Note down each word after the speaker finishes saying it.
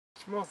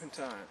It's morphin'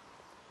 time.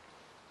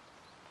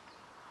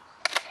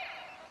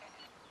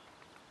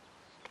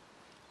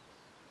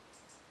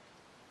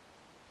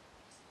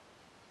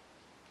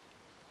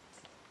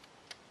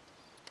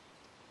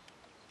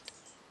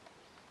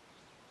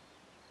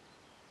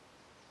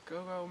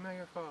 Go go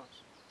MegaForce.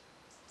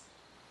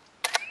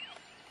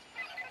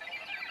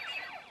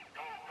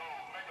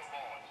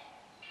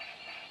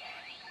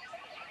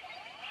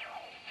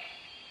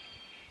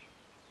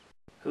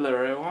 Hello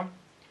everyone,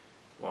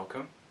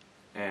 welcome.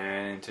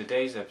 And in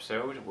today's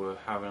episode we're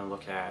having a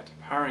look at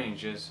Power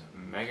Rangers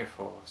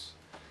MegaForce.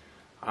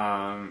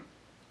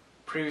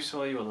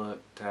 Previously we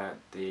looked at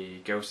the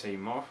Gosei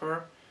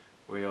Morpher,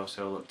 we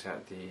also looked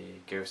at the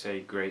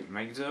Gosei Great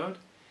Megazord,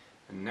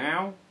 and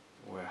now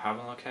we're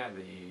having a look at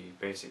the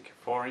basic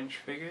 4-inch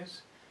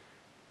figures,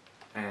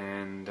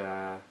 and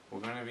we're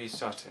going to be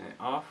starting it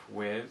off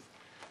with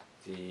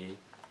the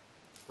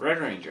Red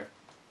Ranger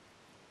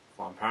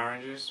from Power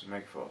Rangers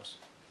MegaForce.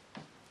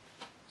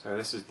 So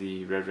this is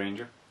the Red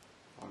Ranger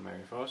on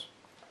MegaForce.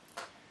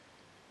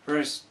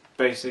 Very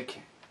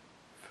basic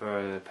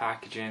for the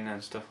packaging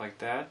and stuff like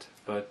that,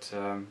 but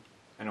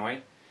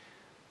anyway,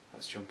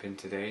 let's jump in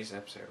today's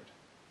episode.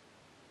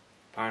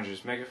 Power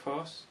Rangers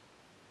MegaForce,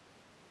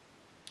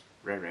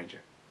 Red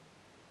Ranger.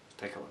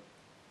 Take a look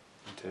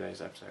in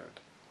today's episode.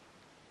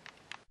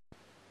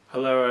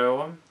 Hello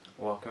everyone,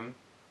 welcome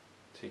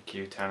to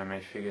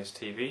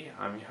CuteanimefiguresTV.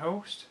 I'm your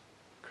host,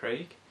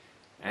 Craig,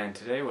 and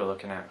today we're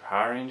looking at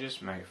Power Rangers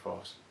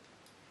MegaForce.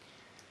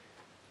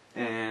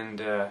 And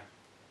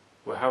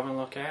we're having a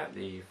look at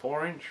the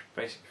 4-inch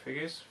basic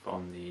figures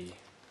from the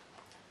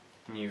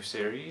new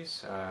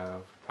series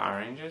of Power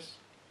Rangers,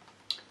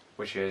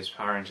 which is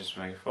Power Rangers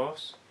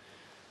MegaForce.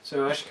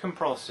 So as you can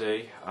probably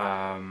see,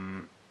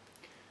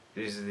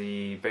 these are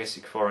the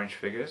basic 4-inch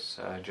figures,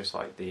 just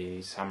like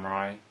the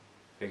Samurai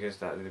figures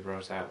that they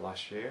brought out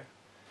last year.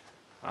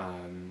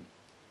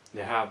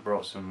 They have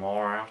brought some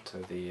more out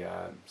of the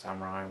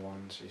Samurai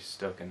ones. You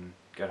still can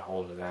get a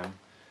hold of them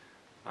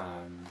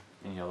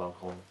in your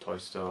local toy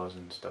stores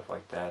and stuff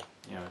like that.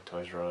 You know,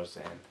 Toys R Us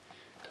and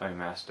Toy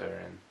Master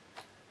and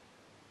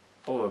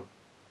all the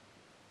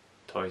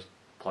toy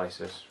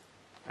places.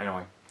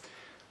 Anyway,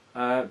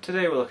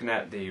 today we're looking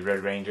at the Red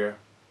Ranger.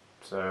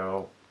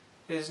 So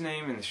his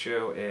name in the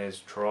show is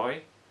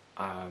Troy,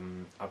 I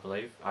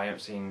believe. I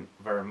haven't seen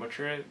very much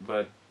of it,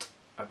 but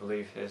I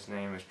believe his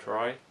name is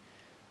Troy,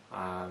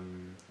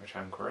 which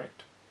I'm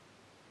correct.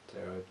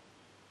 So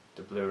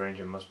the Blue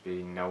Ranger must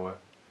be Noah.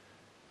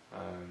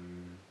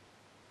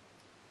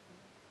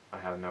 I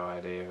have no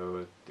idea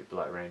who the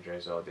Black Ranger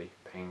is, or the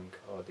pink,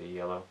 or the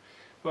yellow,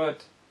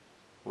 but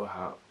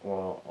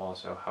we'll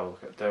also have a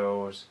look at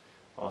those.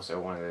 Also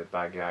one of the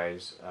bad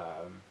guys,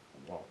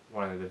 well,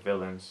 one of the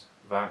villains,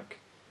 Vac,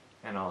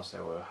 and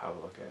also we'll have a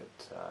look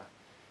at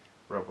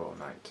Robo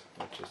Knight,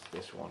 which is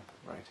this one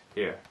right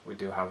here. We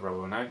do have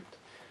Robo Knight.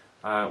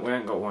 We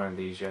haven't got one of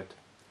these yet,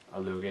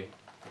 Alugi,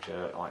 which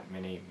are like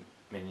mini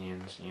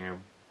minions, you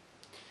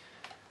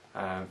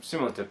know,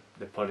 similar to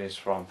the putties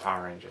from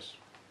Power Rangers,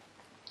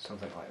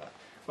 something like that.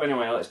 But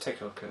anyway, let's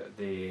take a look at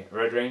the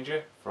Red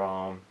Ranger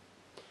from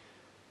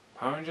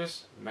Power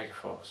Rangers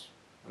MegaForce.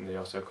 And they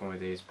also come with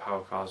these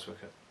power cards,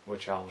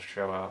 which I'll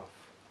show off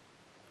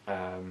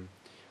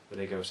with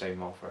the Gosei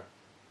Morpher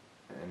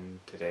in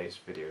today's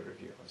video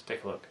review. Let's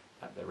take a look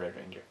at the Red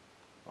Ranger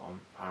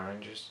from Power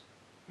Rangers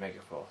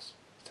MegaForce.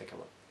 Let's take a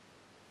look.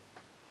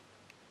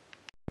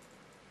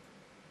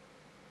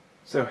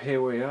 So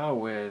here we are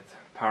with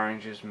Power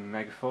Rangers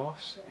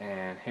MegaForce,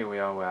 and here we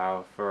are with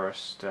our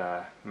first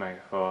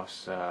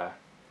MegaForce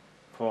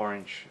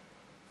 4-inch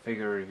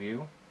figure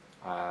review.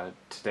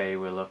 Today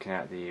we're looking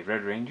at the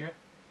Red Ranger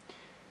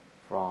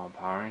from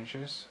Power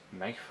Rangers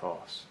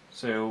MegaForce.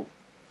 So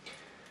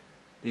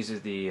these are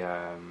the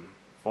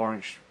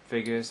 4-inch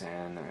figures,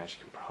 and as you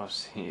can probably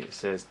see it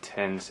says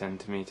 10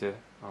 centimeter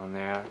on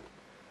there.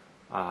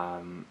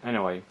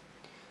 Anyway,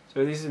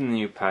 so these are the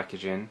new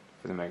packaging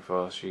for the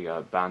MegaForce. You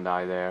got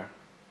Bandai there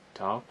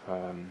top.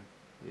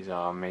 These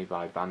are made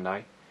by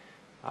Bandai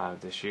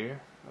this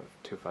year of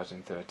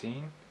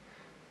 2013.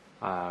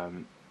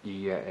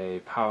 You get a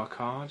power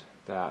card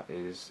that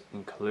is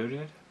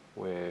included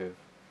with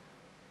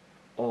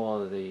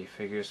all of the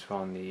figures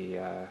from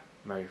the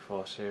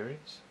MegaForce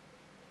series,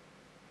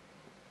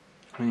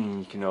 and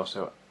you can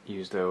also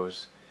use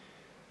those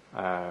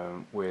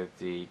with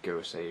the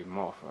Gosei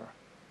Morpher.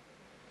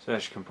 So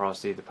as you can probably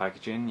see the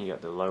packaging, you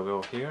got the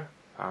logo here,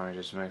 Power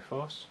Rangers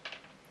MegaForce.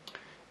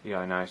 You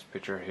got a nice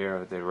picture here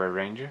of the Red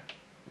Ranger.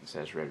 It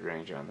says Red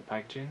Ranger on the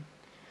packaging.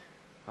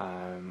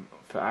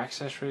 For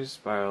accessories,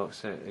 by all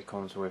looks it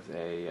comes with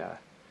a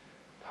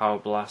power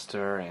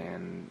blaster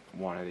and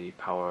one of the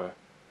power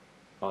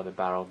or the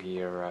battle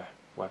gear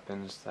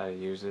weapons that it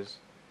uses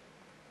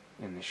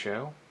in the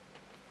show.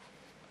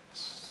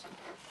 Let's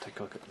take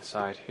a look at the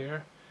side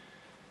here.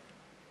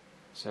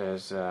 It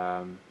says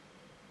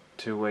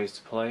 2 ways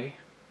to play.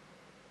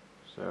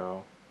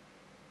 So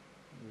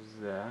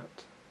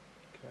that,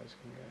 you guys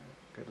can get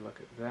a good look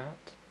at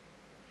that.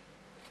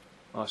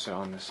 Also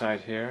on the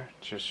side here,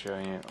 just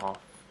showing you off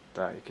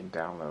that you can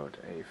download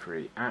a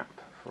free app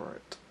for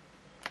it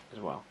as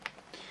well.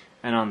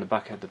 And on the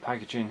back of the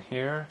packaging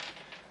here,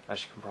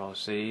 as you can probably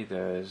see,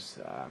 there's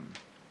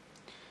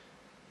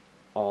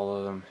all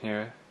of them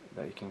here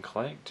that you can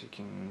collect. You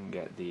can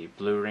get the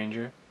Blue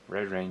Ranger,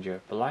 Red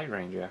Ranger, Black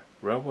Ranger,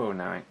 Robo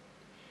Knight,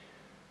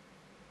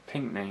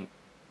 Pink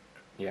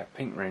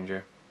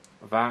Ranger,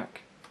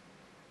 Vac,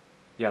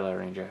 Yellow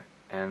Ranger,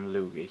 and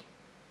Loogie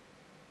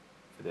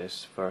for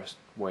this first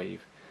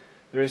wave.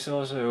 There is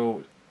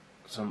also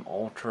some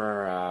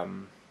ultra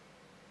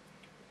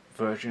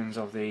versions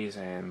of these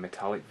and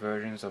metallic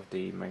versions of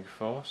the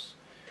MegaForce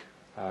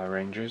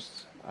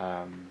Rangers.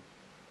 I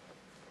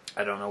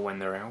don't know when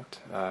they're out.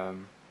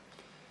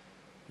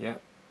 Yeah,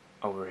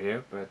 over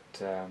here, but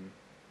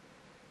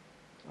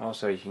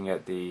also you can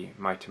get the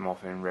Mighty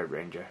Morphin Red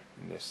Ranger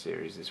in this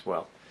series as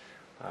well,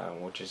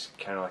 which is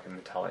kind of like a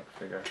metallic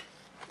figure.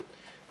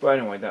 But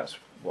anyway, that's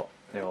what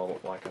they all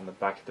look like on the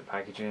back of the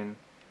packaging.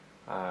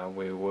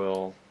 We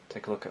will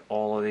take a look at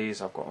all of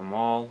these. I've got them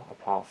all,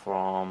 apart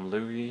from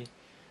Louie.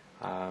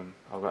 I've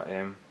got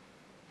him.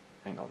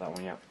 I ain't got that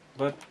one yet,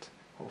 but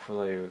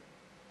hopefully we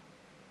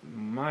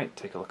might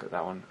take a look at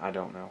that one. I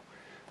don't know.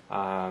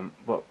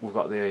 But we've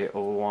got the other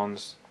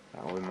ones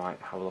that we might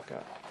have a look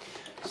at.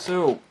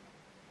 So,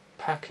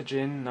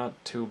 packaging,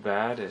 not too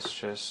bad. It's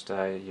just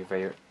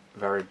your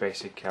very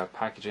basic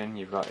packaging.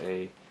 You've got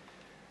a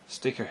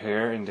sticker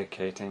here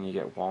indicating you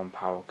get one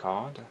power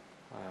card.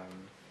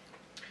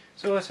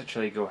 So let's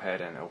actually go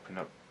ahead and open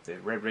up the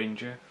Red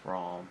Ranger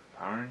from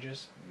Power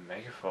Rangers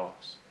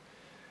MegaForce.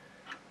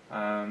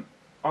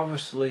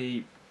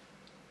 Obviously,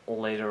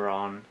 later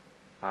on,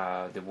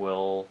 they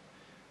will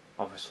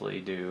obviously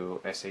do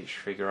SH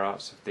figure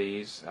arts of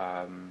these.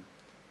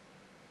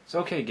 It's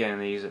okay getting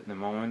these at the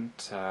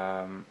moment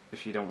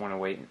if you don't want to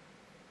wait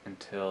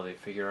until the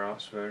figure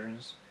arts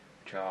versions,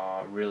 which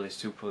are really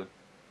super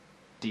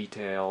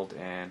detailed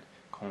and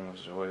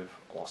comes with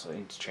lots of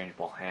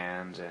interchangeable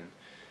hands and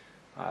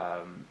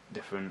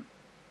different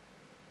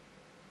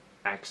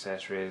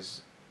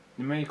accessories.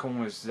 They may come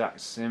with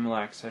exact similar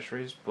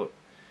accessories, but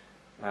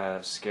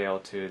scale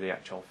to the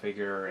actual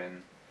figure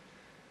and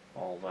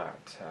all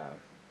that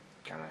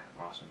kind of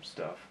awesome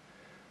stuff.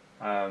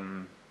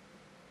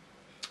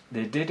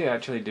 They did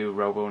actually do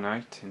Robo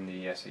Knight in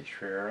the SH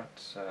figure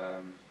arts.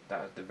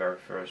 That was the very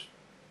first,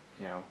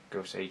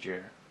 Ghost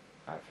Ager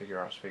figure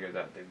arts figure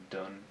that they've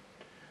done.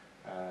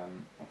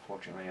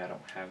 Unfortunately, I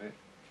don't have it.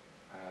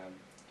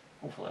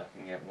 Hopefully, I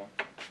can get one.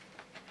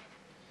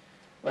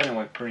 But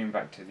anyway, bringing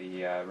back to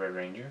the Red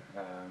Ranger,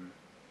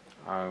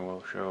 I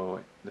will show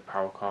the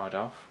power card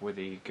off with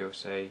the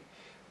Gosei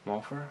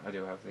Morpher. I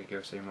do have the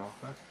Gosei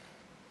Morpher.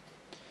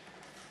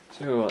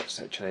 So let's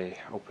actually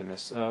open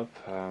this up.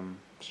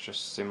 It's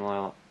just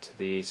similar to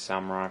the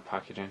Samurai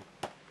packaging.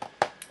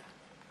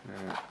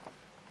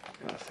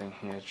 Got a thing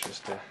here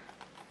just to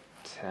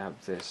tab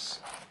this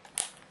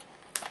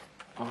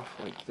off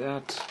like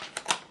that.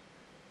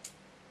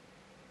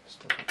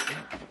 Stuff like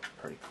that.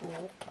 Pretty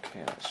cool.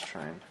 Okay, let's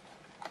try and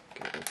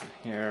get it open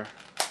here.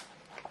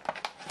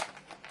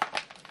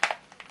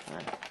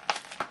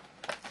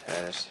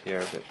 Tear this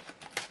here a bit.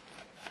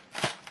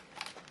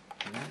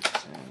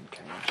 And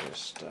can I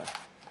just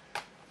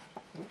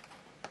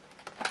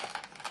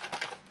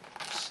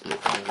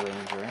slip the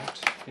Ranger out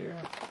here,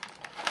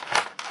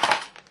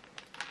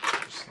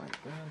 just like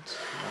that.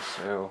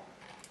 Also,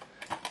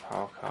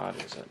 power card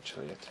is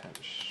actually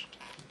attached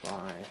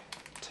by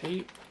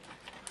tape,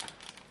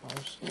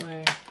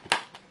 mostly.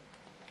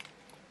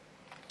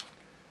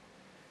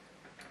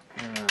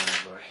 Oh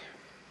boy,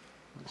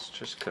 let's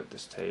just cut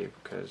this tape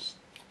because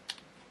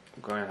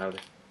I'm going to have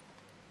the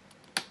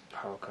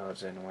power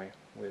cards anyway.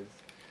 With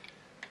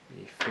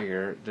the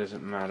figure, it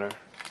doesn't matter.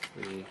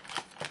 We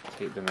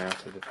take them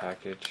out of the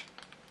package.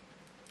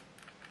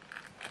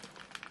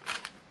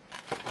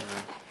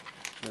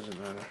 Doesn't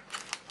matter.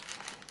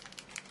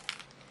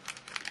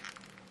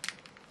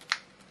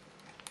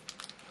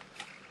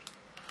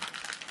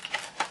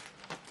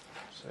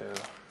 So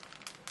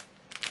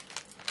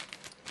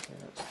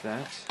that's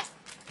that.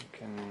 You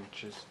can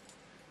just,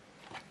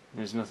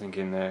 there's nothing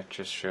in there,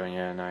 just showing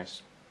you a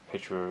nice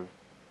picture of,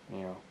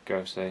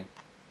 Gosei.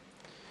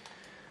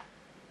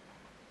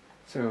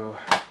 So,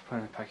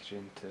 putting the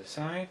packaging to the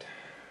side,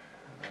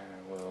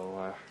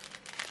 we'll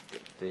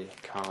get the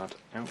card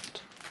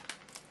out.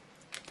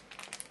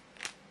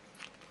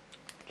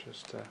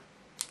 Just get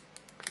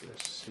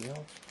this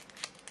seal.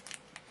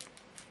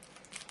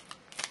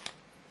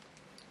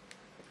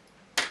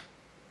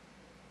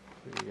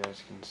 Hopefully you guys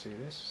can see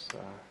this.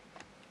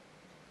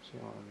 See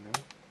what I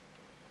mean.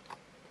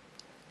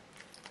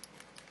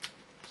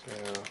 So,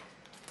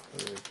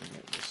 hopefully we can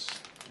get this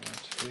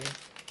out here.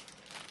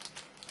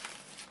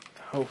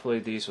 Hopefully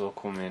these will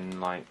come in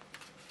like,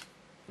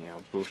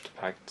 booster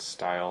pack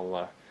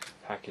style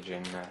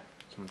packaging,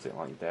 something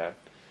like that.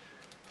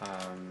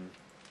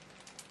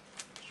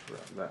 Just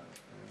wrap that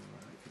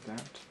like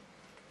that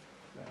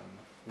down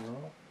the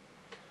floor.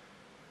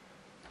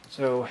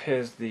 So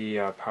here's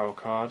the power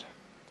card.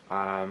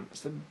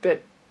 It's a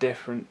bit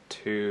different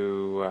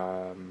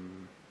to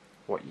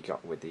what you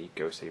got with the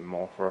Gosei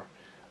Morpher.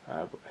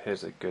 But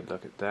here's a good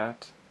look at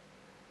that.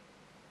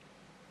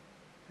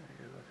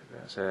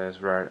 It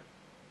says Red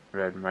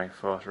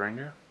MegaForce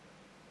Ranger,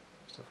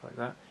 stuff like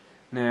that.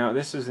 Now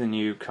this is the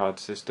new card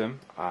system.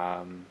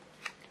 I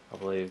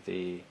believe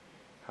they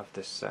have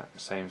this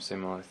same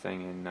similar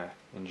thing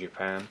in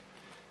Japan,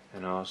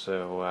 and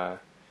also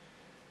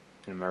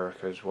in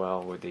America as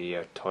well with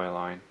the toy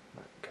line,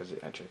 because it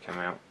actually came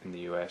out in the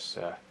US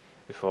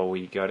before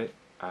we got it.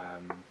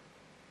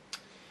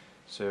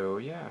 So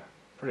yeah,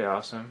 pretty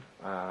awesome.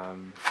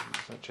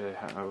 Let's actually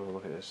have a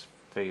look at this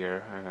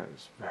figure, and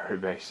it's very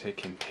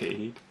basic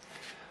indeed.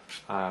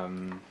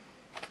 Like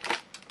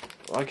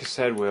I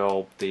said, with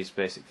all these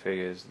basic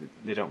figures,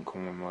 they don't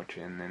come with much,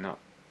 and they're not,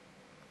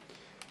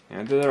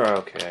 they're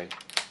okay.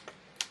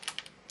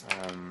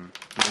 I'm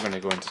not going to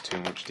go into too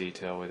much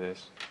detail with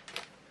this.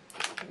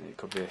 It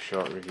could be a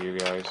short review,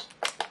 guys.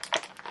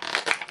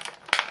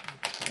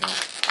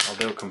 I'll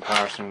do a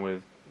comparison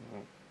with.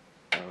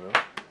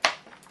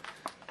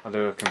 I'll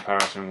do a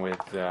comparison with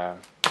the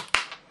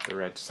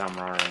Red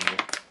Samurai Ranger.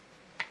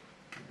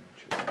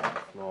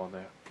 Floor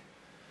there.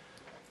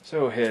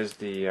 So here's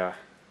the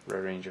Red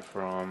Ranger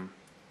from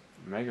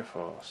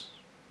MegaForce,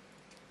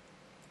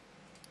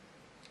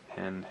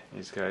 and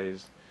he's got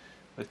his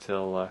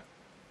little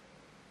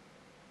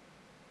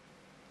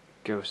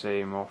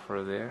Gosei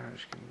Morpher there. I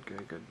just can get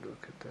a good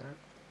look at that.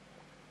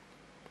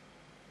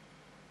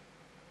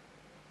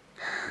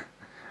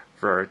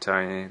 Very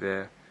tiny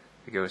there,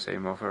 the Gosei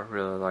Morpher.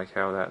 Really like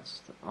how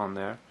that's on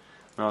there.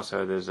 And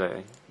also there's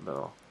a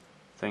little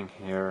thing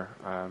here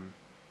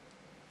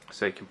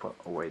so you can put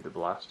away the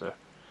blaster.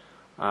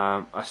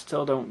 I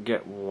still don't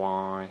get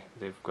why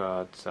they've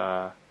got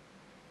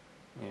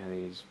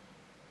these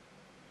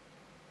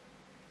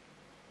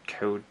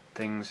code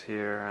things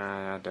here.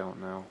 I don't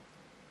know.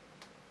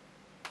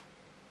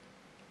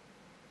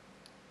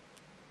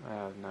 I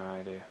have no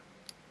idea.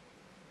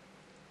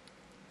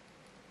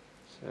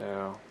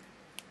 So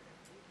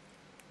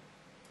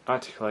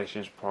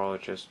articulation is probably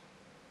just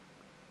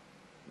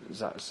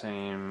that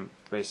same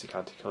basic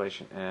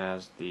articulation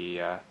as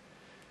the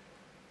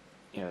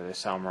the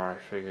samurai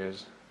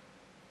figures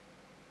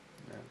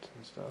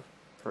and stuff.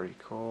 Pretty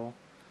cool.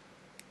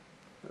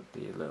 Got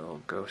the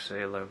little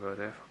Gosei logo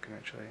there, if I can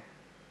actually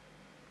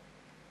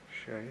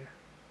show you.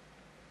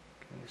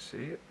 Can you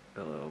see it?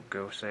 The little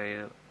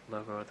Gosei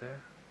logo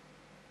there.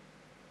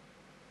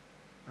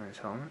 Nice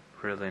helmet,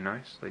 really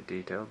nicely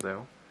detailed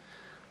though.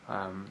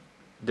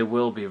 They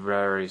will be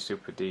very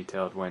super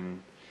detailed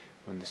when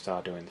they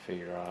start doing the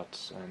figure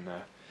arts, and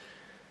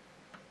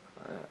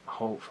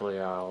hopefully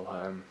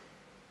I'll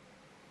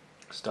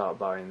start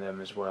buying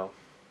them as well,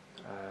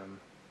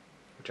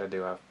 which I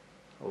do have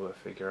other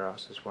figure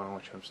arts as well,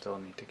 which I still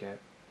need to get.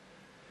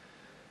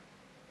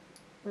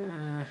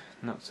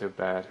 Not so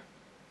bad.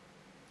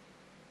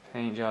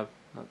 Paint job,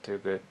 not too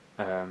good.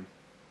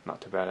 Not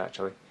too bad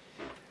actually.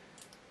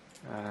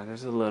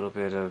 There's a little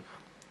bit of,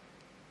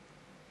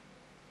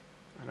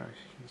 I don't know if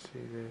you can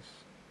see this.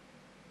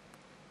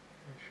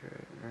 I'll show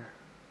you there.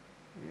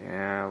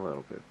 Yeah, a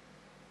little bit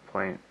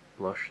plain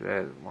blush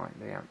there, like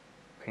they haven't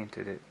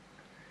painted it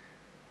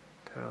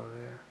total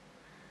there.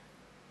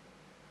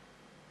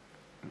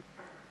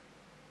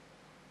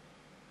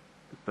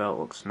 The belt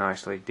looks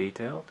nicely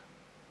detailed.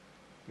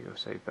 You go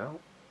say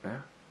belt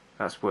there.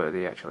 That's where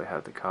they actually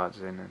have the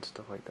cards in and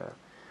stuff like that,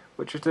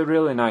 which is a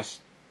really nice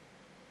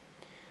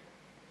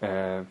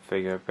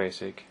figure,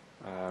 basic.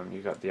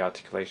 You got the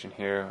articulation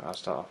here. I'll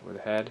start off with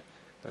the head.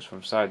 Goes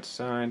from side to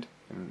side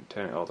and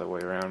turn it all the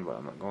way around, but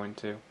I'm not going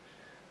to.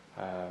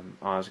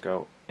 Arms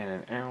go in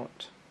and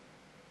out.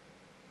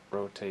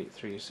 Rotate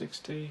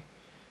 360.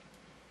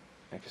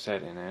 Like I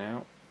said, in and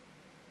out.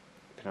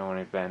 You can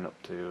only bend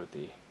up to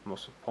the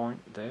muscle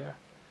point there.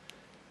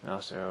 And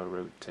also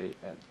rotate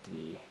at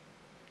the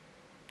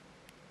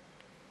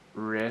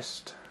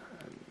wrist,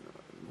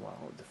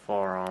 well, the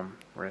forearm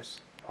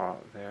wrist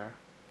part there.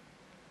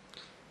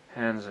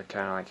 Hands are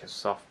kind of like a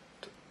soft,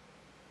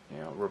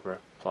 rubber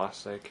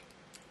plastic.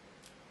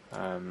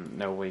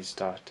 No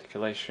waist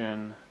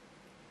articulation.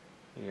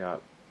 You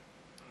got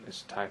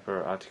this type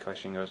of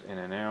articulation goes in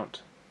and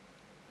out,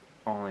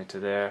 only to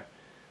there.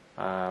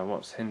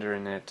 What's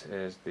hindering it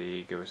is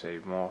the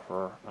Gosei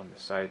Morpher on the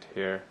side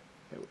here.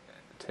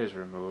 It is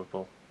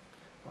removable.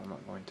 I'm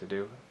not going to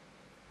do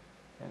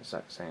the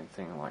exact same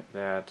thing like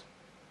that.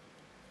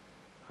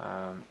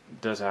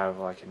 It does have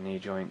like a knee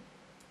joint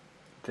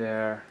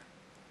there.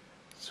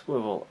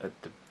 Swivel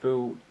at the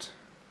boot.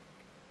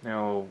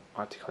 No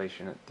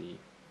articulation at the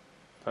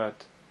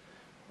butt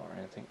or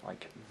anything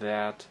like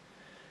that.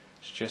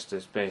 It's just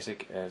as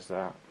basic as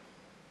that.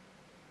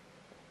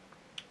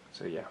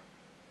 So yeah,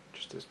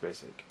 just as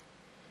basic.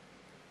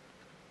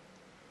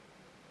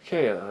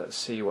 Okay, let's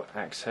see what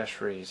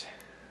accessories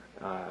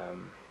the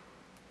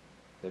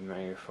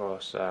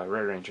MegaForce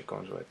Red Ranger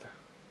comes with.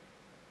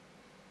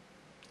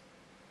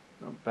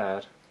 Not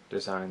bad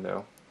design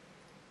though.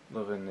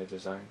 Loving the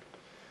design.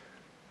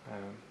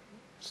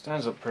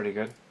 stands up pretty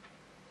good.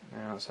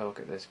 Now let's have a look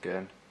at this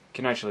gun. You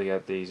can actually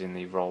get these in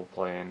the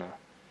role-playing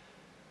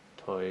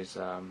toys.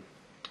 I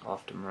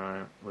often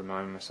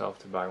remind myself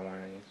to buy one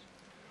of these.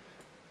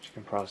 As you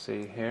can probably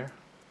see here.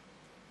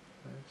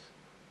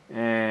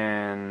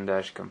 And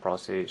as you can probably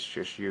see, it's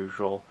just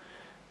usual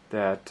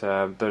that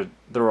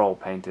they're all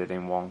painted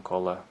in one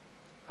colour.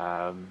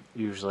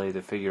 Usually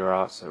the figure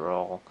arts are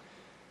all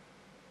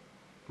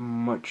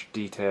much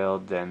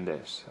detailed than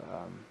this,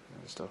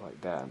 and stuff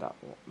like that.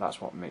 That's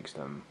what makes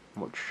them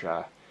much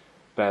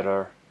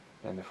better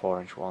than the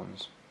 4-inch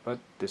ones. But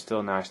they're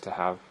still nice to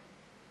have.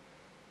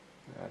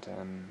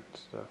 And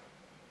stuff.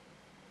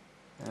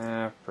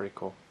 Pretty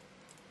cool.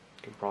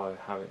 You can probably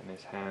have it in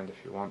his hand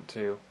if you want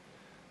to.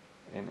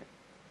 In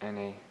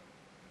any.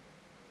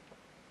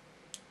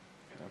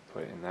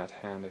 Put it in that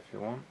hand if you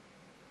want.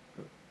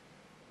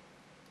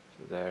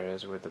 So there it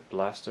is with the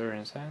blaster in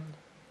his hand.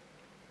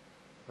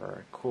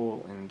 Very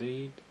cool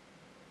indeed.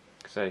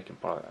 So you can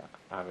probably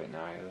have it in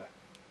either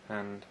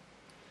hand.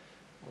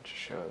 I'll just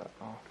show that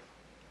off.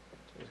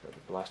 So he's got the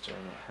blaster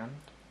in his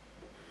hand.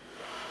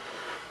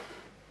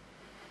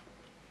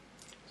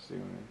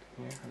 Zoom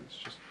in here. Let's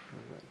just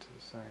move that to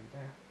the side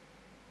there.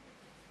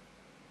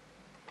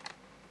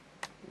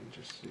 And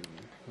just zoom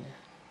in here.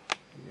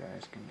 You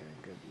guys can get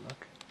a good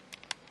look.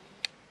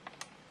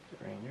 The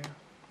Ranger.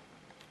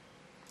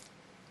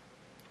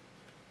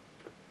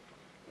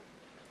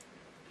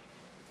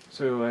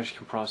 So as you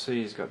can probably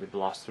see, he's got the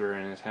blaster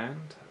in his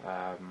hand.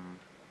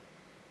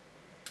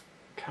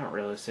 Can't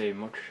really say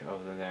much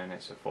other than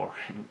it's a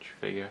 4-inch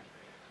figure.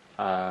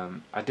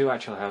 I do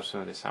actually have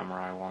some of the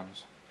samurai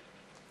ones.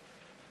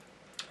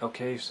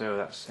 Okay, so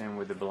that's the same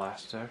with the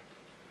blaster.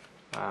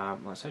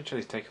 Let's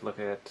actually take a look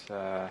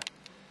at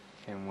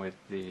him with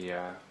the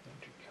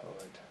what do you call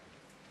it?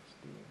 It's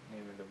the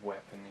name of the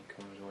weapon he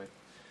comes with.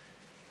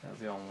 That'll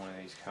be on one of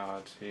these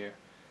cards here.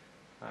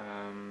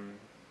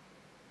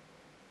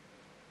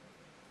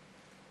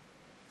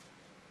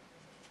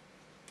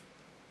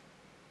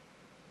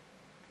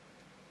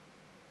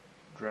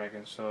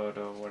 Dragon Sword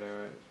or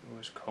whatever it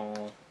was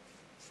called.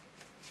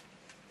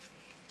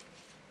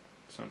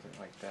 Something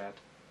like that.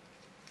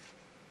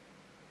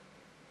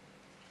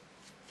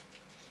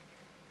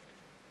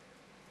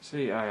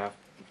 See, I have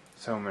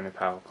so many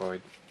power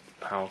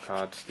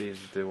cards. These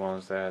are the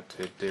ones that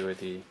to do with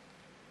the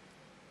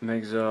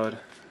Megazord,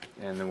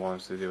 and the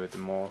ones to do with the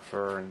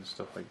Morpher and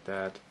stuff like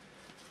that.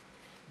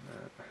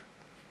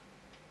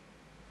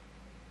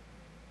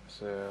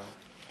 So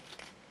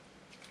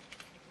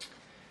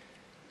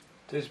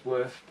it is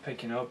worth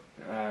picking up.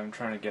 I'm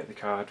trying to get the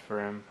card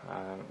for him,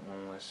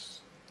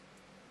 unless.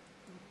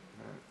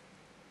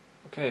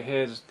 Okay,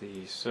 here's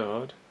the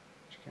sword.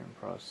 As you can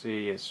probably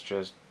see, it's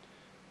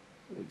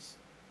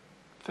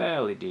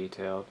fairly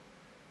detailed.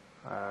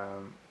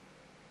 As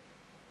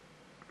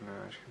you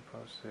can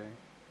probably see.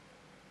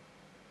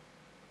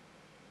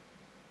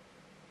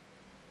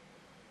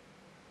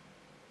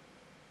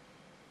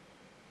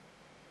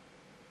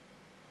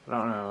 I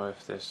don't know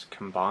if this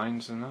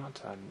combines or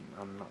not.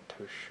 I'm not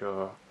too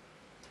sure.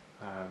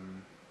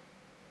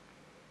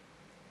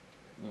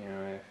 You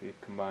know, if you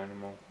combine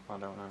them all, I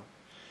don't know.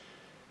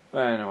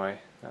 But anyway,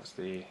 that's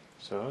the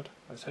sword.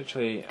 Let's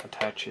actually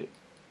attach it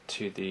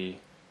to the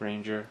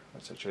Ranger.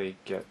 Let's actually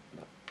get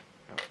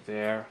up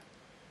there.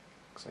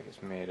 Looks like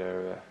it's made out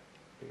of a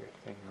bigger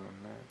thing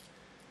on there.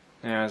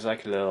 Now there's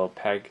like a little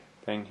peg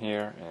thing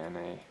here and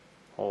a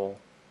hole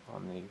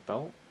on the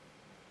belt,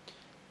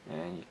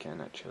 and you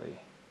can actually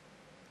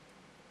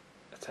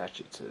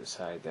attach it to the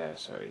side there,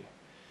 so you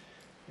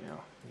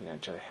can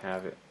actually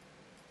have it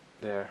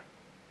there,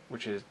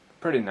 which is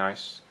pretty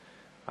nice.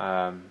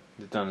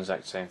 They've done the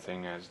exact same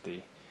thing as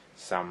the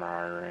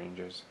Samurai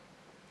Rangers.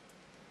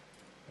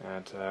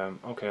 And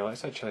okay,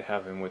 let's actually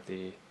have him with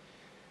the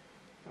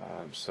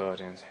sword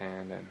in his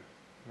hand, and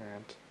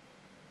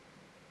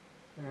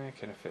it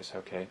kind of fits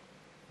okay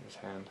in his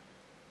hand.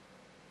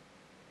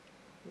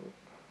 Let's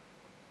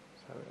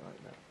have it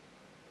like that.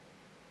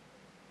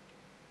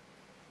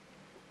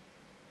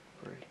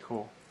 Pretty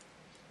cool.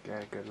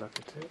 Get a good look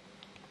at it.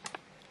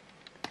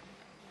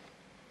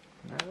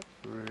 That's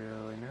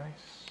really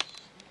nice.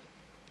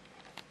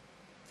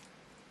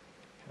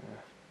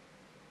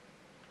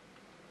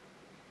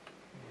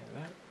 Yeah,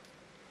 that.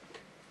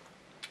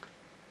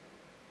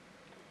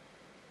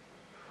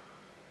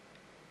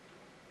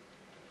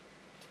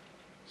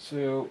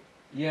 So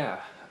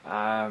yeah,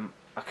 I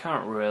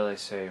can't really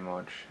say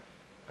much.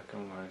 Like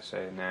I'm going to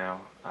say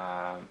now,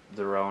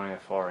 they're only a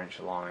 4-inch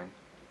line.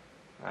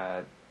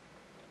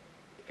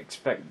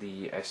 Expect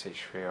the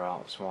SH3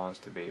 Alps ones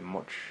to be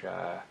much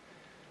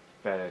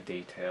better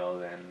detail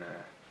than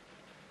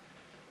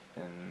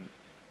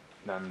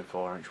the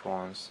 4-inch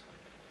ones,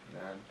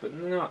 but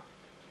not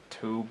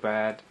too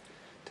bad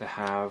to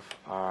have.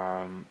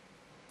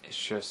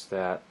 It's just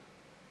that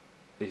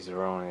these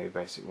are only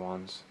basic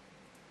ones.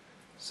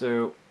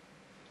 So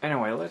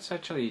anyway, let's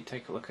actually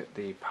take a look at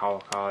the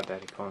power card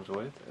that it comes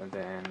with, and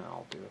then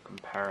I'll do a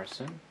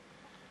comparison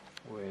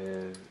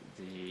with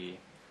the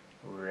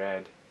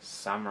Red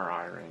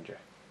Samurai Ranger.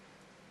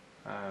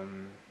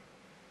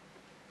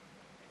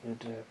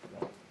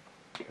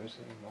 Goes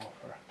in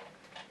Morpher.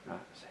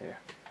 That's here.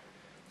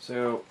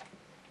 So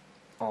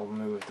I'll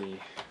move the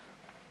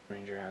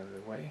Ranger out of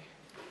the way.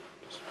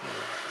 Just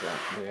move that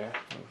there.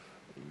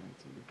 Move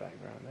to the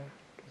background there.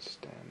 Can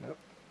stand up.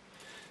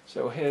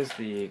 So here's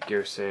the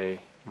Gosei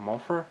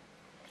Morpher.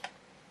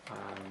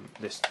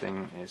 This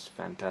thing is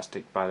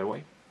fantastic, by the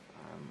way.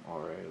 I'm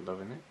already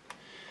loving it.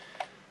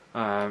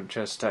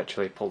 Just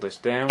actually pull this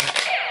down,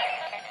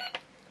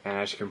 and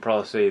as you can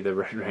probably see, the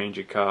Red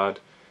Ranger card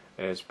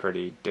is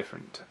pretty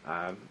different.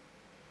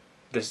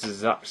 This is the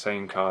exact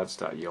same cards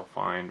that you'll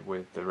find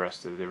with the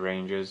rest of the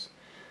Rangers,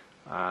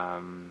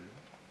 and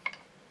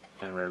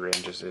Red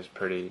Rangers is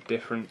pretty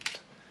different.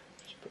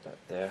 Just put that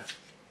there.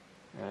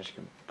 And as you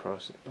can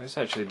process, let's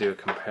actually do a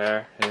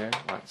compare here.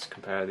 Let's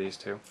compare these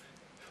two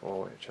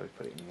before we actually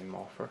put it in the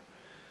Morpher.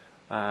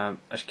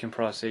 As you can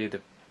probably see,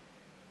 the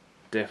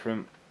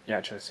different. You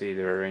actually see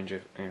the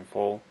Ranger in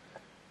full.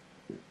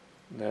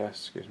 There,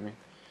 excuse me.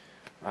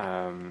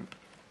 I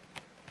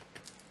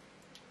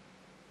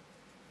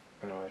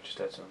know I just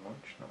had some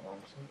lunch not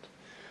long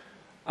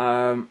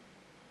since.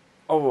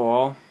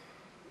 Overall,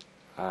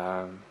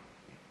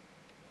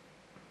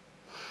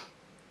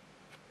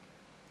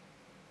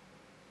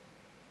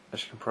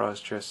 as you can probably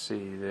just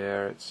see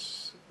there,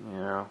 it's, you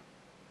know,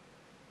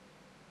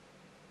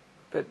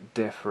 a bit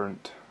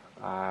different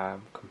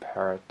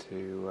compared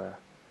to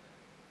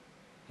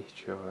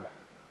each other,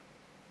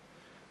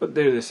 but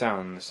do they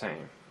sound the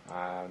same?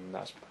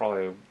 That's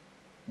probably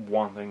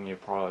one thing you're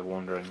probably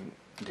wondering.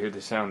 Do they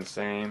sound the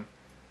same?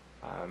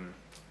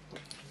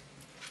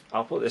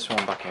 I'll put this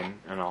one back in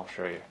and I'll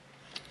show you.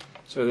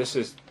 So this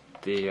is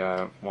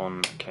the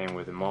one that came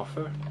with the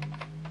Morpher.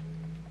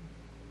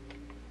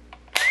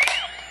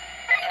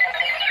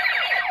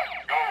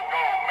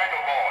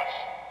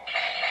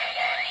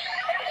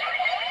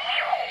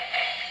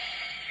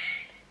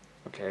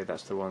 Okay,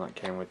 that's the one that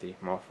came with the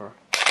Morpher.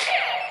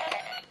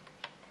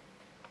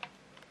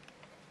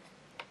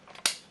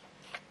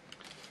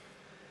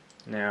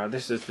 Now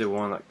this is the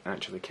one that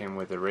actually came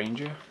with the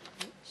Ranger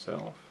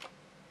itself.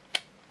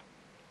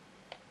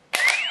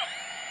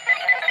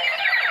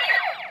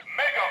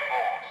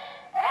 MegaForce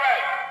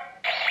Red.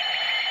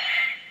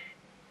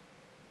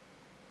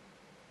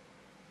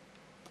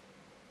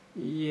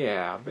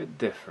 Yeah, a bit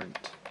different.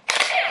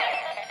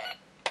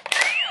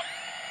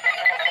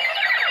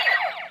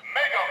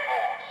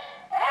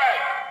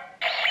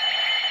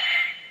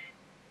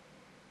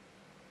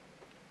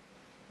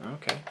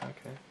 Okay,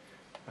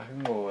 I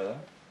can go with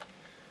that.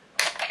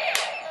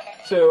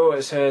 So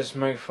it says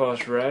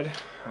MegaForce Red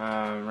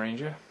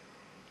Ranger,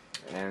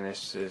 and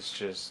this is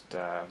just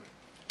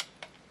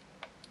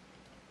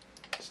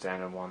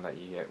standard one that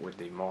you get with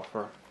the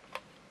Morpher.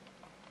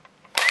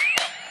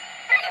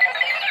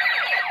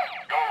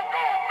 Go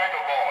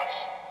MegaForce.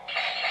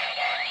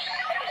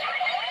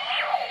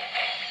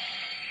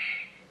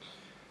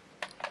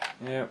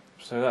 Yep,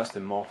 so that's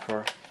the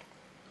Morpher.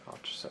 I'll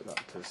just set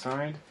that to the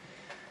side.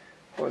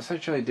 Well,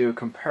 essentially do a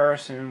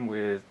comparison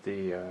with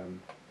the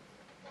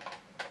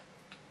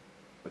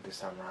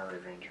Samurai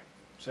Ranger.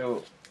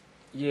 So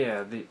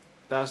yeah,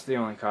 that's the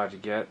only card you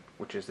get,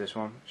 which is this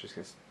one.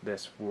 Just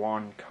this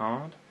one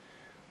card.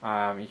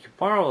 You could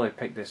probably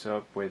pick this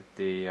up with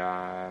the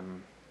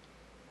others.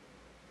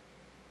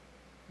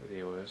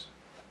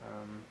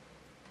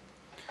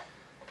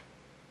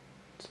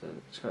 So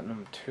it's got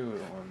number 2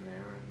 on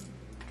there.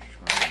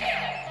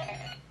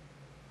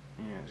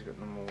 Yeah, it's got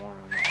number 1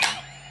 on that one.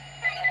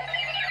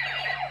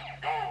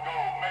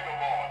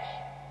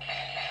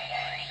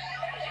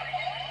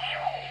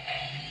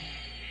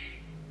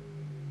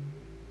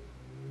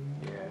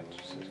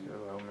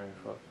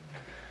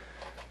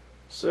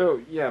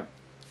 So yeah,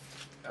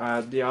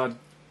 they are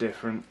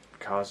different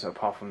cards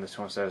apart from this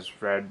one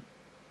says Red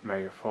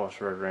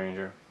MegaForce Red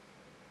Ranger.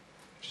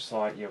 Just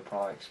like you'll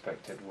probably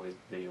expected with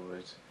the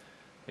others.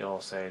 They all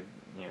say,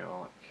 you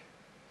know,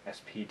 like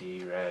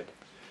SPD Red,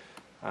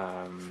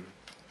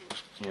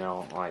 you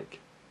know, like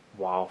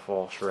Wild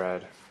Force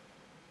Red,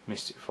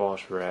 Mystic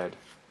Force Red,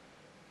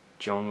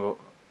 Jungle,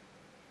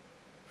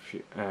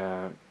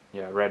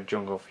 Red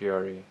Jungle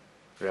Fury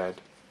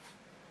Red,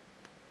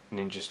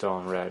 Ninja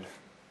Storm Red,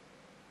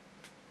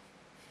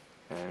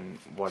 and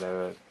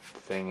whatever the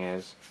thing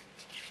is.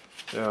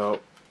 So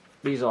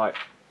these are like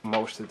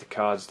most of the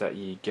cards that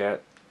you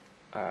get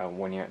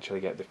when you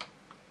actually get the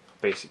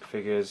basic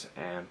figures,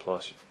 and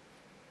plus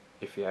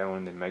if you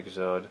own the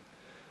Megazord,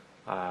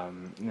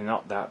 they're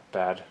not that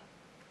bad.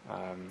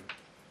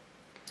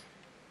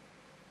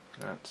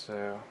 That's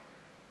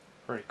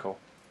pretty cool.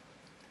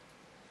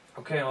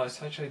 Okay,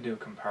 let's actually do a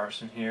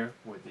comparison here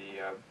with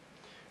the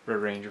Red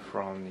Ranger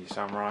from the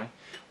Samurai.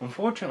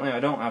 Unfortunately,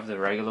 I don't have the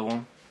regular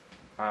one.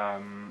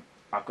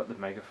 I've got the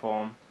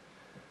Megaform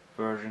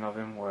version of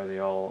him where they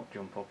all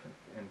jump up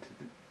into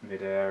the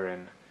mid-air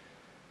and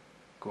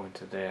go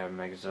into their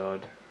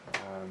Megazord.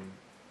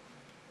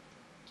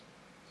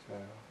 So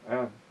I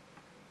have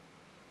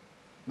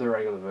the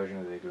regular version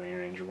of the Green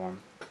Ranger one.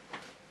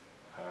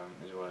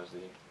 as well as the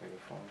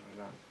MegaForce of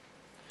that.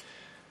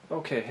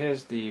 Okay,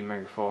 here's the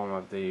MegaForce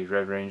of the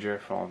Red Ranger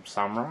from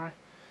Samurai.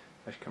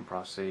 As you can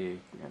probably see,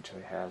 it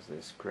actually has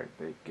this great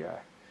big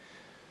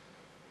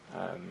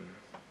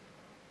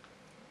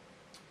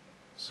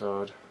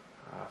sword.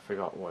 I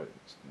forgot what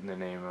the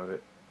name of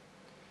it.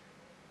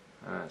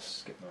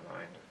 Skipped my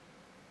mind.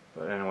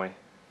 But anyway,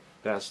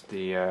 that's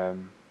the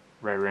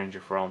Red Ranger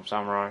from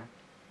Samurai.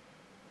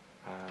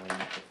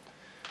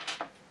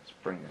 Let's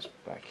bring this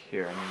back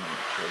here and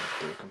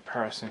do a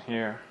comparison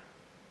here.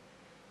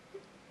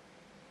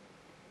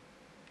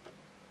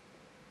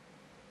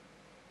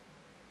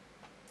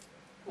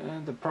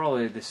 And they're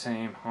probably the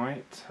same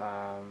height.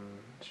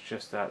 It's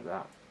just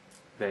that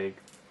big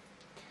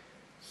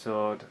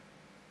sword.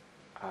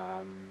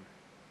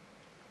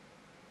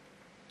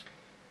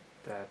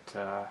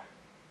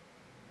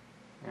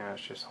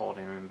 It's just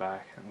holding him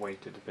back and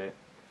weighted a bit.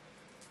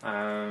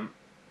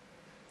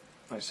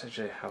 Let's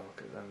actually have a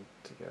look at them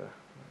together.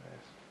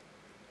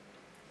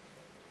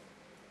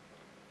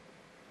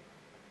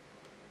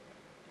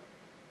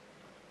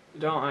 They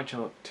don't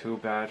actually look too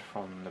bad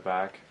from the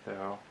back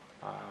though.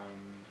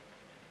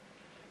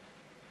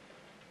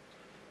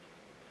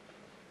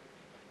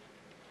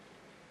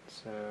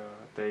 So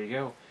there you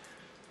go.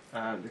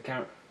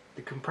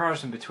 The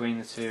comparison between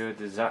the two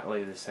is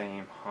exactly the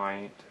same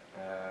height.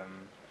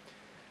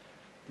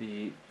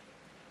 The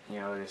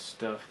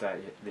stuff that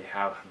they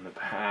have on the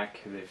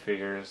back, the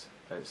figures,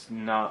 it's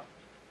not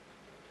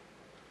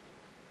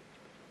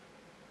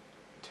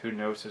too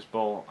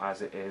noticeable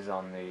as it is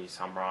on the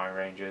Samurai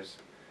Rangers,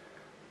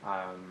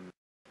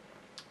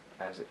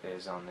 as it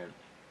is on the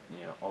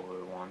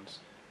other ones.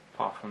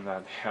 Apart from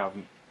that, they have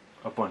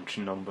a bunch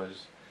of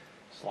numbers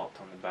slapped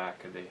on the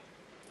back of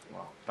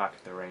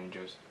the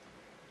Rangers.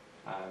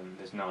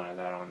 There's none of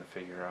that on the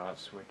figure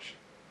arts, which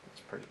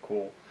is pretty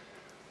cool.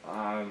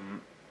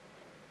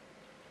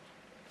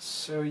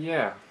 So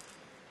yeah,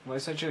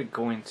 let's actually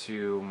go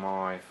into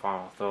my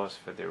final thoughts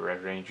for the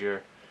Red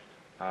Ranger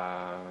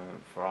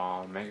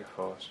from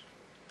MegaForce.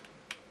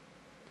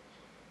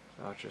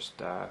 So I'll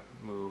just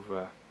move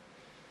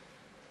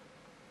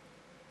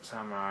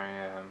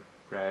Samurai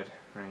Red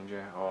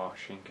Ranger, or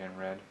Shinken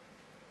Red,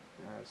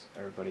 as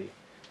everybody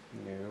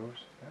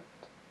knows that.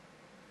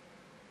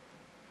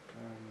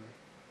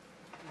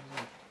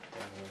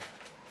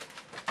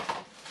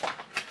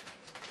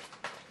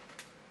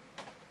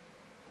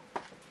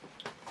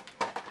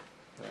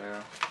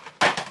 There.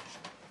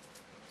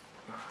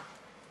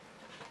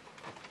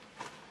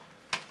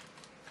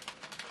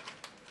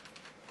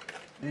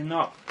 They're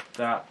not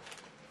that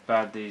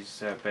bad,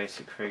 these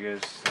basic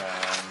figures.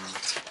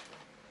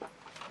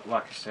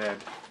 Like I said,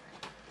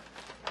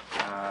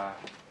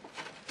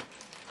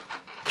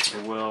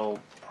 they will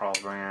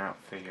probably bring out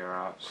figure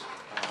arts.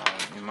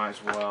 You might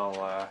as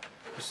well,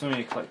 for some of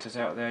you collectors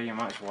out there, you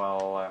might as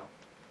well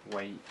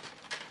wait.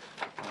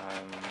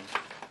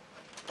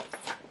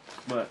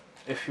 But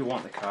if you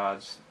want the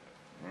cards,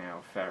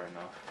 fair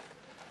enough.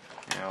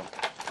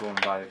 Go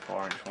and buy the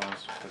 4-inch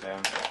ones for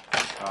them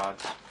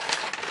cards.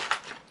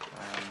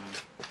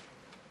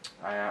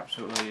 I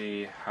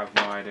absolutely have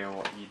no idea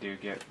what you do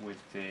get with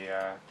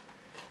the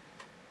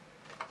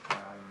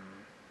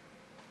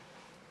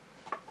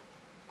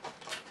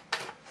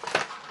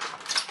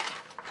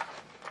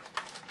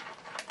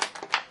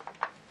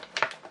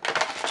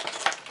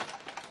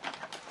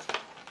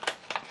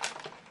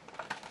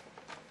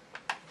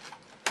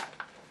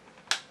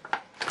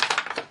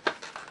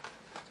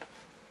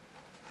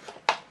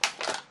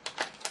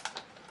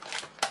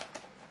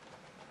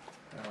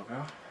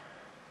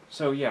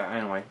So yeah,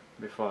 anyway,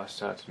 before I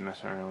started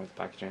messing around with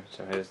packaging,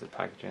 so here's the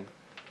packaging.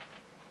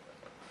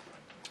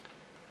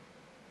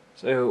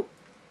 So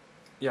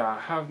yeah, I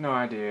have no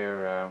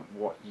idea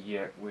what you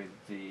get with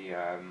the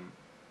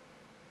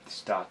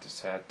starter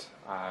set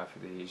for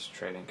these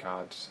trading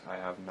cards. I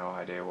have no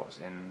idea what's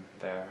in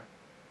there,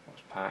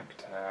 what's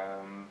packed.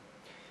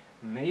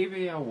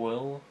 Maybe I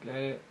will get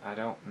it, I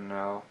don't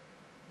know.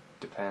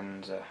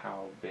 Depends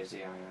how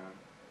busy I am.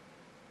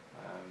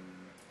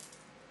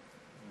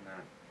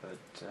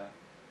 But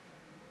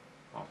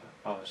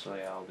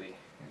obviously I'll be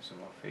in some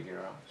more figure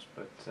arts.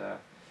 But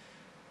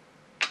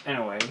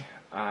anyway,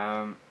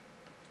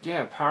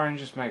 yeah, Power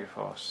Rangers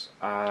MegaForce.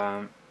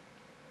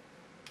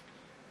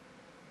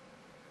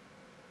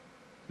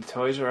 The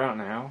toys are out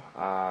now.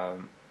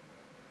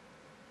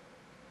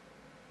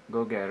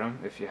 Go get them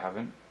if you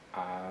haven't.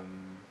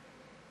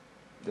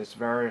 There's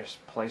various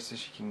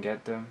places you can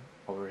get them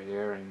over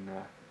here in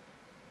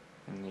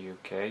the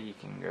UK. You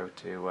can go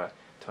to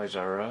Toys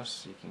R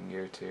Us, you can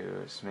go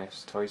to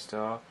Smith's Toy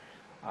Store,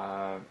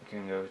 you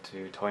can go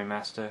to Toy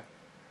Master.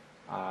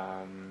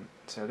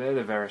 So they're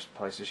the various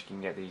places you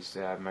can get these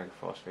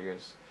MegaForce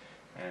figures,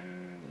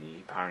 and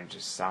the Power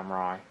Rangers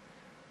Samurai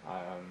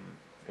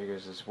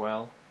figures as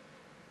well.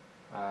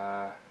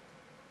 Yeah,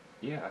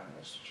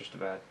 that's just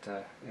about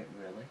it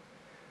really.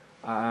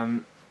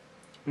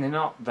 They're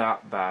not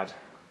that bad.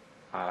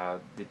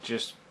 They're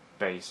just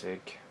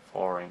basic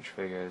 4-inch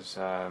figures.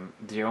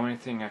 The only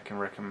thing I can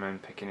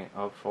recommend picking it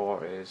up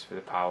for is for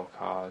the power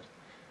card.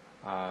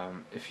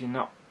 If you're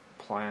not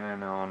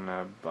planning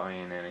on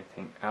buying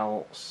anything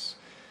else,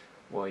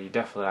 well, you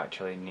definitely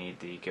actually need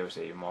the Ghost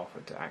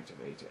morpher to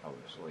activate it,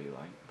 obviously,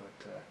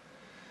 but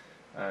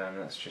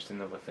that's just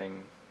another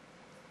thing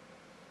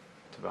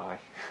to buy.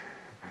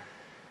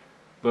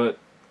 But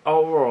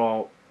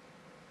overall,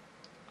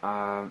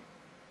 they're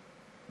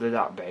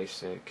that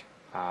basic.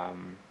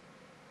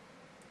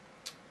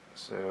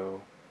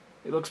 So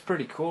it looks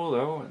pretty cool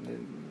though.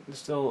 They're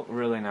still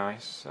really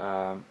nice.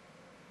 I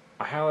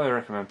highly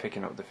recommend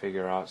picking up the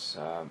figure arts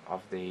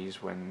of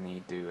these when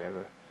they do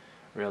ever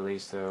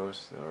release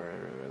those, or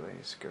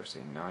release Ghost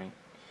 9,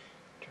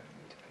 which I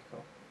need to pick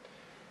up.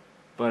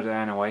 But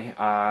anyway,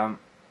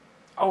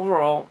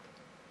 overall,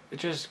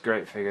 it's just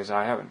great figures.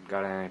 I haven't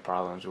got any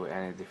problems with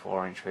any of the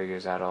 4-inch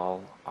figures at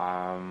all.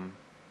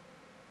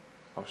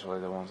 Obviously,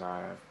 the ones I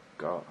haven't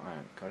got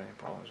any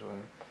problems with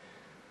them.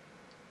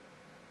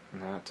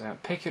 Now,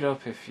 pick it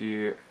up if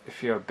you're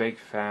a big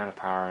fan of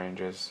Power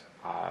Rangers.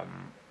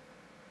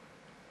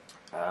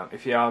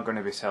 If you are going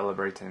to be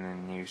celebrating the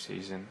new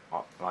season,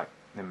 like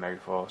the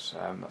MegaForce,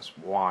 that's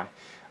why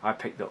I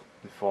picked up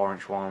the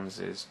 4-inch ones,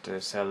 is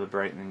to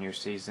celebrate the new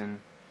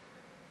season,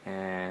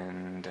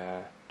 and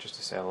just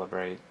to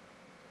celebrate,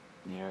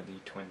 the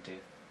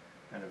 20th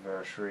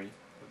anniversary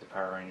of the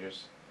Power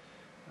Rangers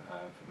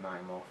for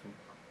Mighty Morphin.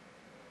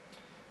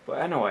 But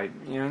anyway,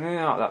 they're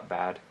not that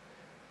bad.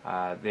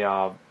 They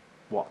are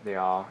what they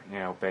are,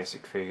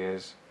 basic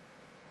figures.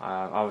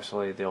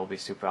 Obviously, they'll be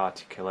super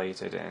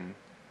articulated and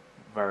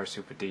very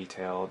super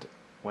detailed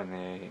when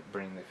they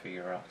bring the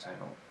figure out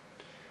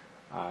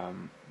out.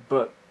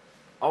 But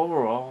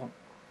overall,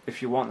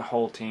 if you want the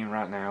whole team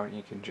right now,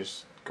 you can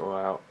just go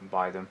out and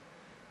buy them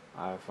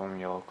from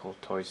your local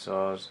toy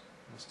stores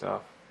and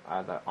stuff,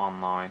 either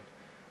online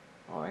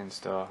or in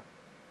store.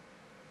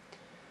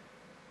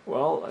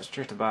 Well, that's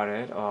just about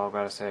it. All I've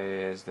got to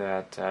say is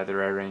that the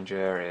Red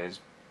Ranger is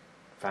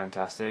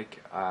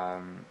fantastic. I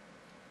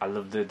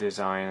love the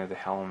design of the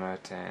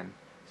helmet and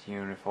the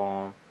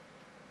uniform,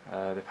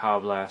 the Power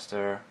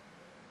Blaster,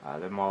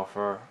 the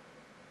Morpher.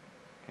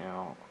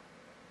 I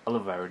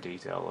love every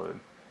detail of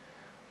them.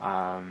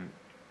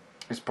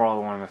 It's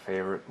probably one of my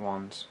favourite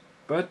ones,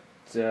 but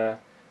that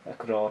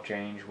could all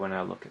change when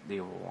I look at the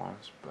other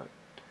ones. But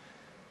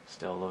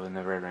still loving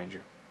the Red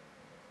Ranger.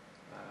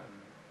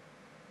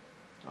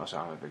 Also,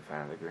 I'm a big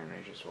fan of the Green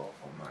Ranger as well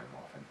from Mighty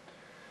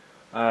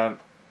Morphin.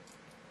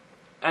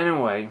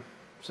 Anyway,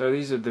 so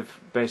these are the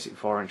basic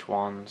 4-inch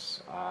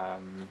ones.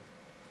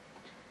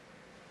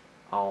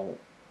 I'll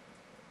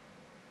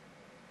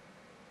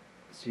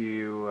see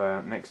you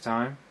next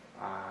time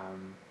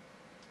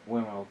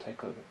when we'll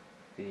take a look at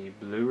the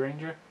Blue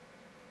Ranger,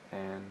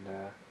 and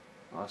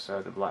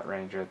also the Black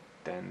Ranger,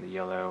 then the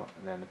Yellow,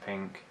 and then the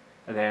Pink,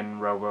 and then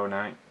Robo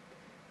Knight,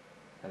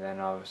 and then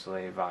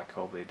obviously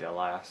Vico will be the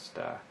last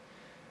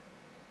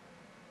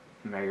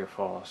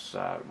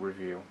MegaForce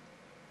review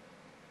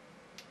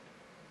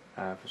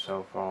for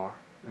so far,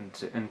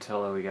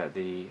 until we get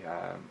the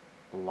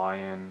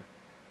Lion,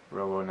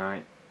 Robo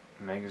Knight,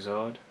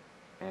 Megazord,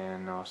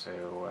 and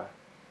also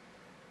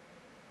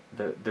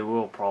there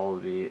will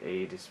probably be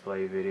a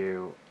display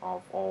video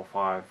of all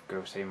 5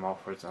 Ghost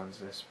Morphers on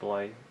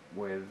display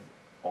with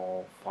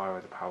all 5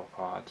 of the power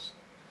cards.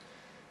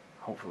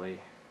 Hopefully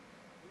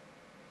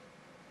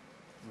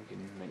we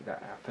can make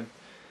that happen.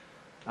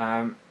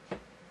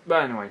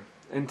 But anyway,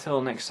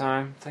 until next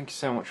time, thank you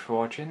so much for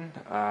watching.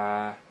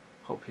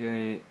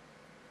 Hopefully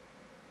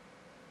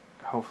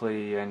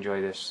you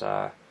enjoy this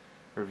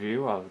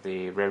review of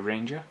the Red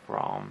Ranger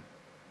from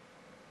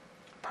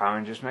Power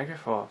Rangers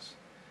MegaForce.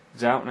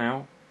 It's out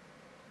now.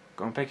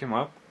 Go and pick him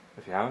up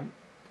if you haven't.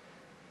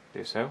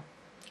 Do so.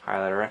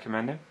 Highly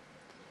recommend him.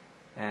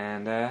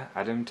 And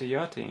add him to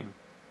your team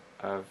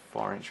of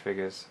 4-inch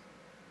figures.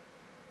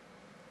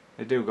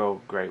 They do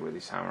go great with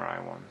the samurai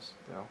ones,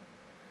 though.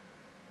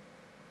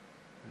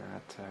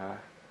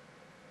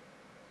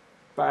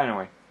 But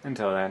anyway,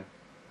 until then,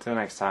 till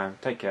next time,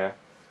 take care.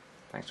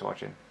 Thanks for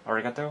watching.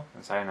 Arigato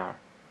and sayonara.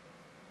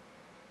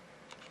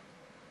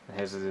 And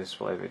here's the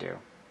display video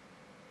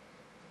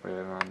with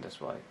him on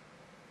display.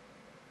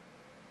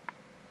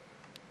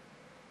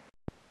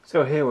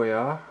 So here we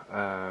are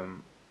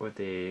with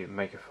the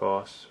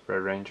MegaForce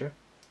Red Ranger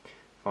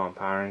from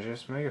Power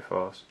Rangers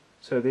MegaForce.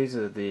 So these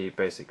are the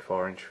basic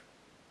 4-inch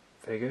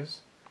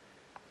figures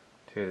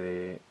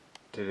to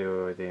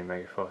do with the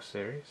MegaForce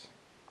series.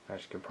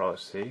 As you can probably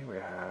see, we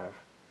have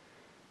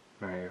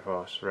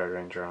MegaForce Red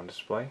Ranger on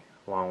display,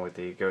 along with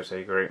the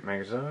Gosei Great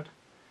Megazord,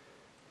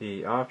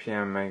 the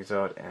RPM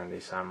Megazord, and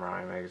the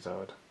Samurai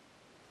Megazord.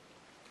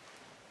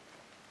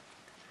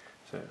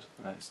 So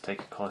let's take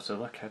a closer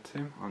look at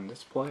him on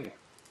display.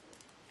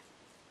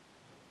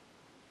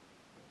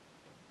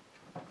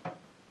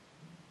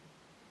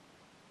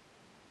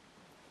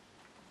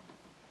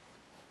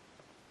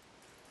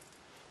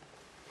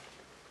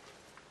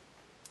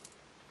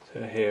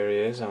 So here he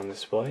is on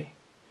display.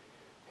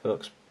 He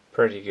looks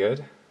pretty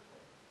good.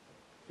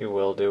 you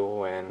will do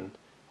when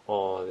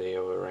all the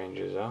other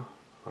ranges are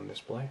on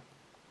display.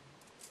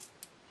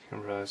 You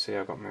can really see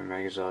I've got my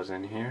Megazords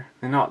in here.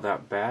 They're not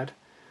that bad.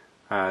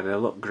 They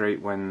look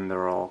great when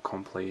they're all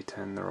complete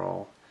and they're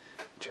all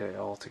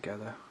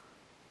together.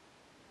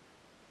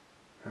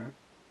 Right.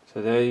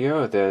 So there you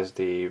go, there's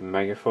the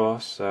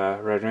MegaForce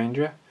Red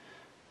Ranger.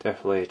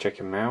 Definitely check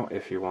him out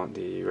if you want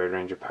the Red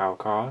Ranger power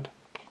card.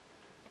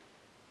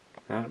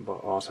 But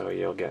also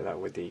you'll get that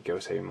with the Go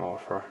Save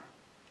Morpher.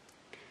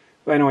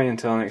 But anyway,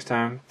 until next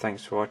time,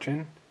 thanks for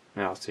watching,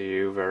 and I'll see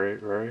you very,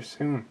 very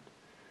soon.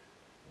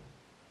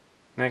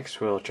 Next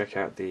we'll check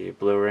out the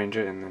Blue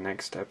Ranger in the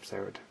next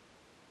episode.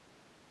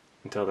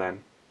 Until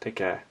then, take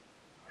care.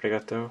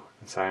 Arigato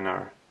and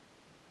sayonara.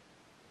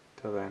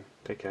 Till then,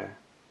 take care.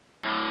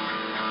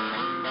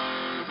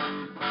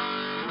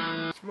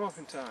 It's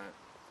morphin' time.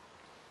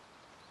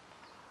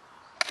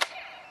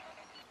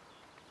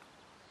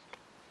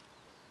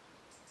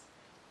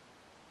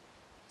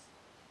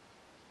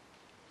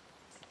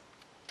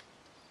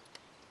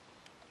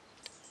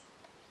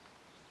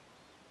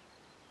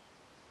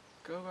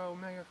 Go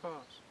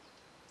MegaForce.